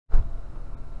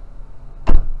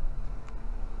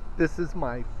this is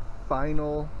my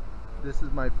final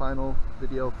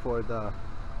video for the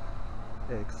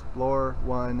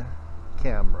exploreone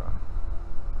camera,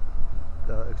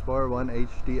 the exploreone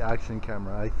HD action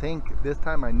camera. I think this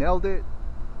time I nailed it.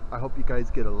 I hope you guys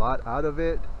get a lot out of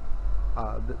it.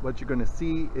 What you're gonna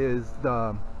see is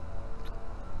the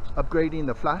upgrading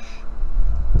the flash,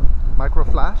 micro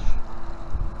flash,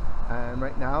 and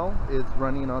right now it's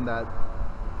running on that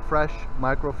fresh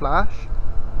micro flash.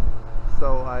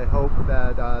 So I hope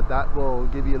that that will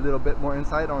give you a little bit more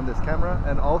insight on this camera.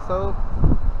 And also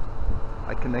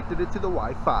I connected it to the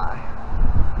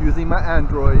Wi-Fi using my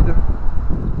Android.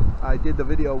 I did the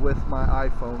video with my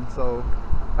iPhone, so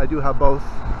I do have both.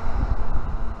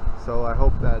 So I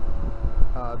hope that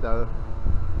the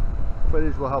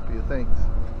footage will help you. Thanks.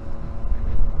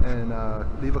 And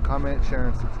leave a comment, share,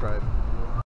 and subscribe.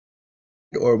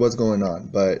 Or what's going on,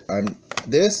 but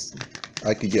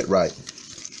I could get right.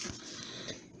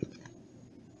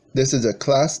 This is a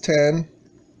class 10.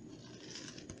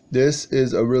 This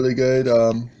is a really good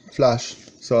flash.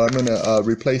 So I'm gonna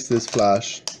replace this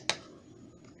flash.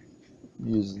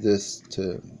 Use this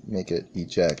to make it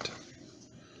eject.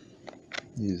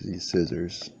 Use these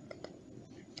scissors.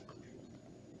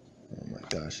 Oh my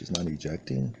gosh, it's not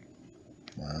ejecting.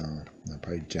 Wow, I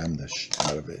probably jammed the shit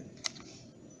out of it.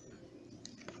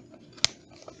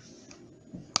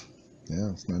 Yeah,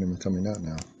 it's not even coming out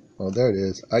now. Oh, there it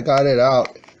is. I got it out.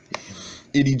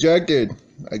 It ejected.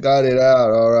 I got it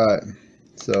out. All right.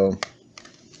 So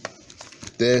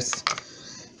this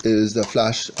is the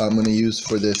flash I'm going to use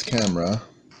for this camera.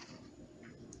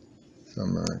 So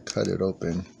I'm going to cut it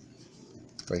open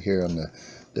right here on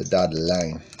the dotted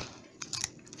line.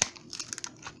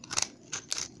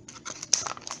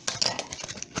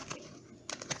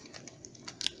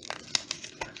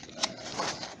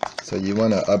 So you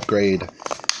want to upgrade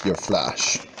your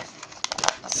flash.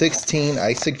 16,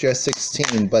 I suggest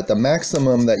 16, but the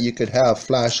maximum that you could have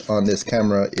flash on this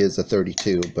camera is a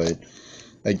 32. But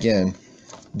again,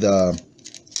 the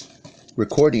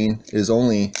recording is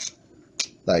only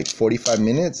like 45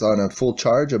 minutes on a full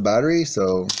charge of battery,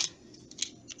 so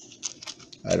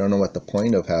I don't know what the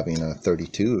point of having a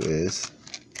 32 is,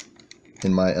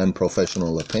 in my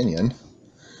unprofessional opinion.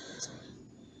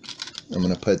 I'm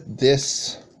going to put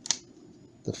this,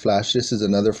 the flash, this is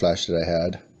another flash that I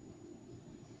had.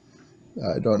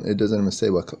 It doesn't even say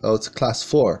what, oh, it's class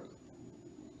 4.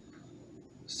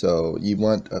 So you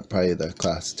want probably the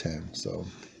class 10. So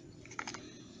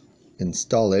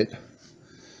install it.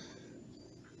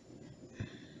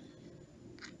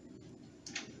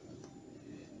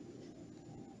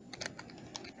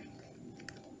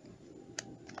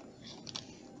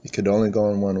 It could only go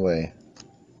in one way.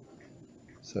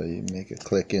 So you make it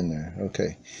click in there.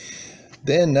 Okay.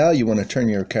 Then now you want to turn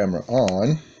your camera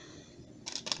on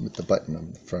with the button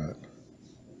on the front.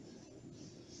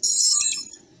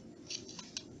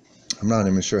 I'm not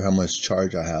even sure how much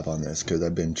charge I have on this because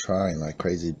I've been trying like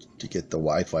crazy to get the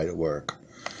Wi-Fi to work,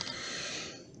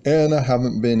 and I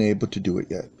haven't been able to do it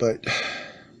yet, but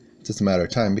it's just a matter of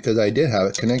time because I did have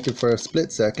it connected for a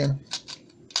split second,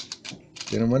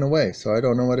 then it went away. So I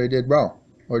don't know what I did wrong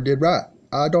or did right.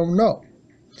 I don't know.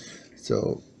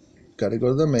 So got to go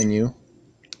to the menu,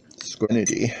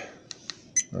 Serenity.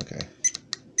 Okay.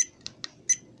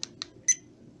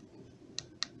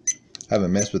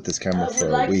 Haven't messed with this camera for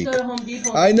a week.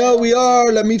 I know we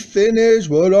are. Let me finish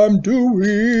what I'm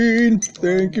doing.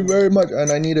 Thank you very much.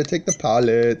 And I need to take the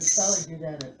pallets.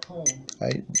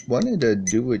 I wanted to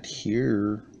do it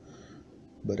here,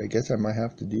 but I guess I might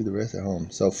have to do the rest at home.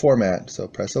 So format. So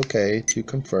press OK to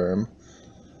confirm.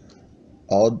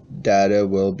 All data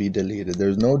will be deleted.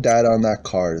 There's no data on that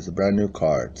card. It's a brand new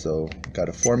card. So got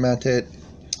to format it.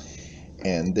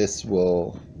 And this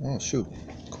will, oh shoot,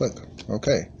 click.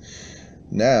 Okay.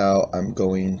 Now I'm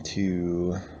going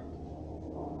to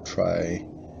try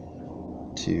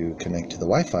to connect to the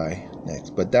Wi-Fi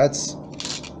next, but that's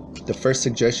the first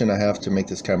suggestion I have to make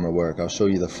this camera work. I'll show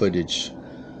you the footage.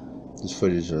 This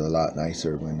footage is a lot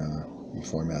nicer when you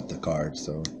format the card.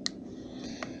 So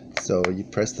you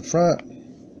press the front,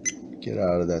 get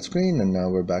out of that screen, and now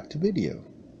we're back to video.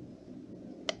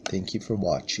 Thank you for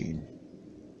watching.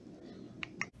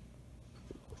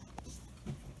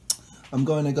 I'm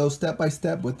going to go step by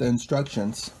step with the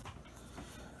instructions.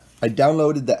 I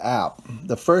downloaded the app.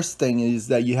 The first thing is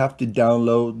that you have to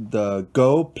download the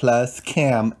Go Plus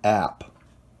Cam app.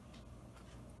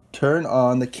 Turn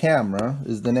on the camera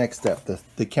is the next step.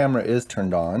 The camera is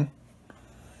turned on.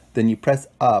 Then you press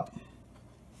up.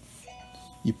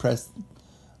 You press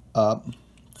up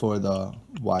for the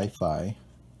Wi-Fi.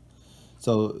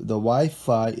 So the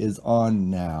Wi-Fi is on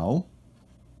now.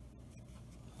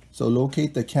 So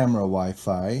locate the camera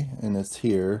Wi-Fi, and it's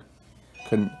here.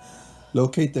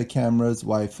 Locate the camera's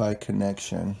Wi-Fi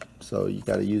connection. So you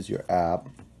got to use your app.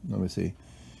 Let me see.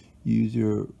 Use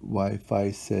your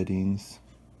Wi-Fi settings.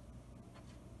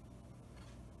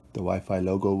 The Wi-Fi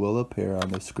logo will appear on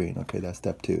the screen. Okay, that's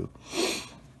step 2.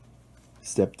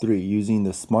 Step 3, using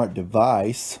the smart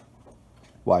device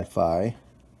Wi-Fi.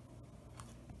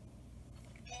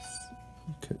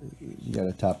 You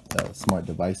gotta tap smart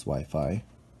device Wi-Fi.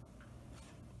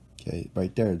 Okay,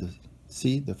 right there.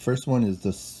 See, the first one is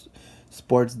the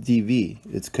sports DV.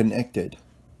 It's connected.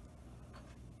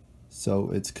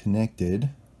 So it's connected.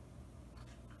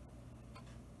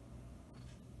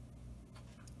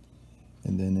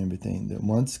 And then everything. Then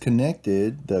once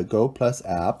connected, the Go Plus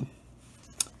app.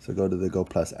 So go to the Go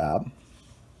Plus app.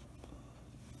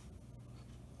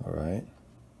 All right.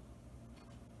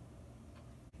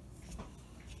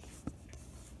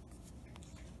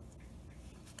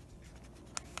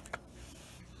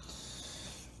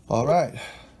 All right.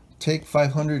 Take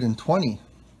 520.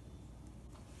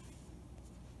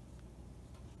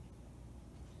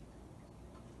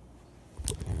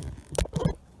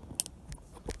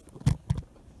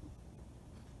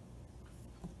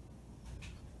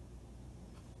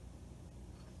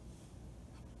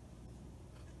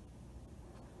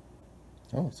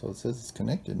 Oh, so it says it's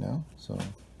connected now. So,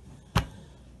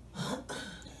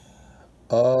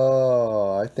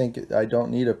 oh, I think I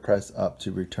don't need to press up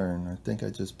to return. I think I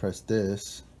just press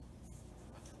this.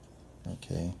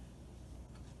 Okay.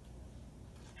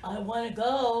 I want to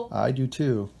go. I do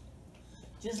too.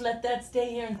 Just let that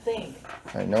stay here and think.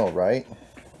 I know, right?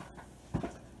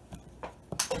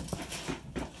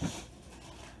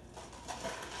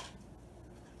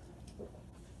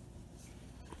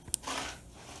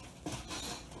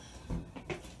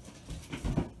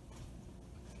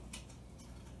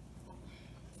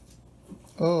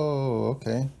 Oh,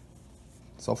 okay.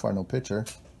 So far, no picture.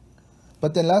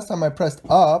 But then last time I pressed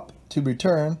up to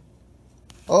return.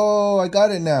 Oh, I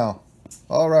got it now.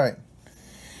 All right.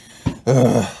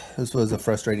 This was a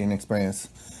frustrating experience.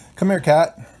 Come here,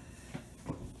 cat.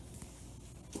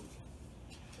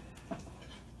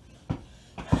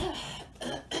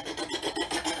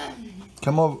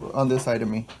 Come over on this side of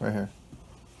me, right here.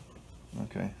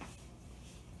 Okay.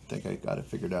 I think I got it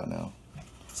figured out now.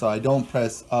 So I don't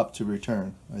press up to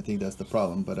return. I think that's the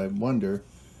problem. But I wonder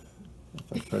if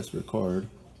I press record.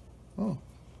 Oh,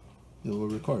 it will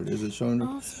record. Is it showing?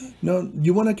 Oh, no,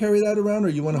 you want to carry that around or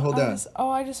you want to hold that?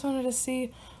 I just wanted to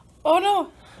see. Oh no.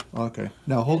 Okay.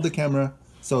 Now hold the camera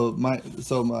so my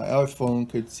iPhone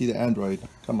could see the Android.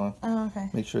 Come on. Oh, okay.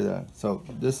 Make sure that. So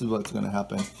this is what's going to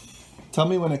happen. Tell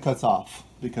me when it cuts off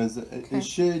because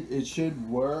it should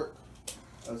work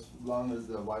as long as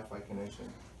the Wi-Fi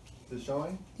connection. Is it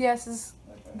showing? Yes, it's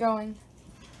going.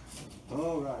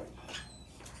 All right.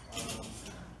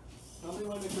 Tell me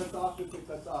when it cuts off if it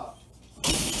cuts off.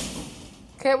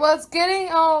 Okay, well it's getting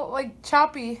all like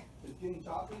choppy. It's getting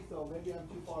choppy, so maybe I'm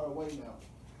too far away now.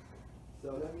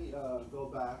 So let me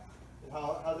go back.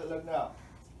 How's it look now?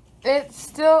 It's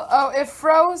still, it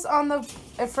froze on the,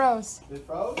 it froze. It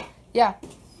froze? Yeah.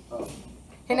 Oh.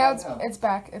 Okay, now it's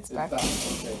back. It's back.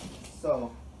 Okay. So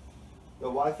the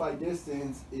Wi-Fi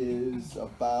distance is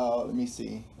about, let me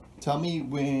see. Tell me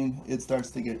when it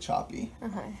starts to get choppy.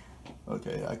 Okay.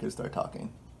 Okay, I can start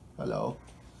talking. Hello.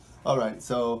 All right,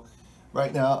 so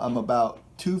right now I'm about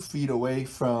 2 feet away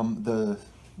from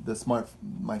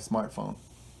my smartphone.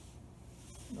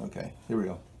 Okay, here we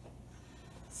go.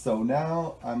 So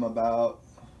now I'm about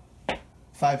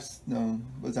 4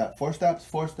 steps?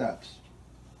 4 steps.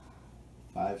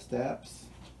 5 steps.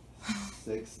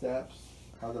 6 steps.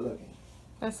 How's it looking?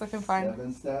 It's looking fine.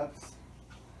 7 steps.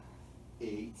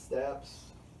 8 steps.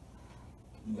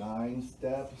 9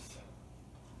 steps.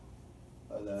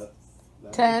 11.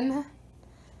 10.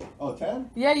 Oh, 10?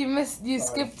 Yeah, you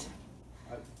skipped.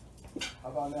 How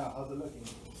about now? How's it looking?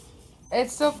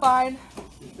 It's still fine.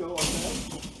 You still on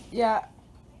 10? Yeah.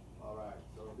 Alright,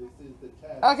 so this is the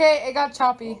 10. Okay, it got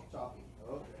choppy. Oh, choppy.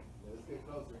 Okay, let's get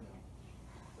closer now.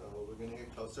 So we're going to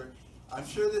get closer. I'm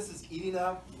sure this is eating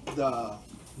up the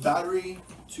battery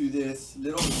to this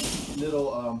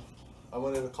little I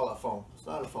wanted to call it a phone. It's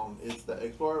not a phone. It's the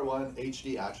exploreone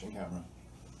HD action camera.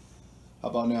 How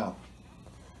about now?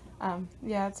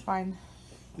 Yeah, it's fine.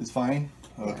 It's fine?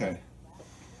 Okay.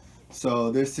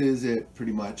 So this is it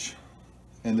pretty much.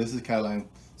 And this is Caroline.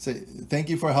 Say thank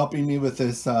you for helping me with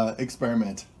this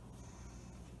experiment.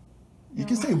 You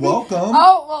can say welcome.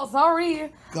 Oh, well,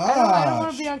 sorry. Gosh. I don't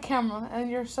want to be on camera, and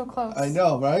you're so close. I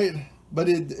know, right? But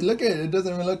look at it. It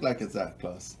doesn't even look like it's that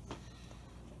close.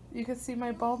 You can see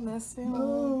my baldness. Yeah.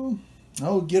 No.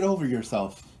 Oh, get over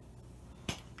yourself.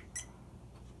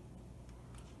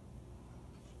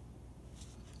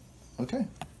 Okay.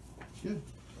 Good.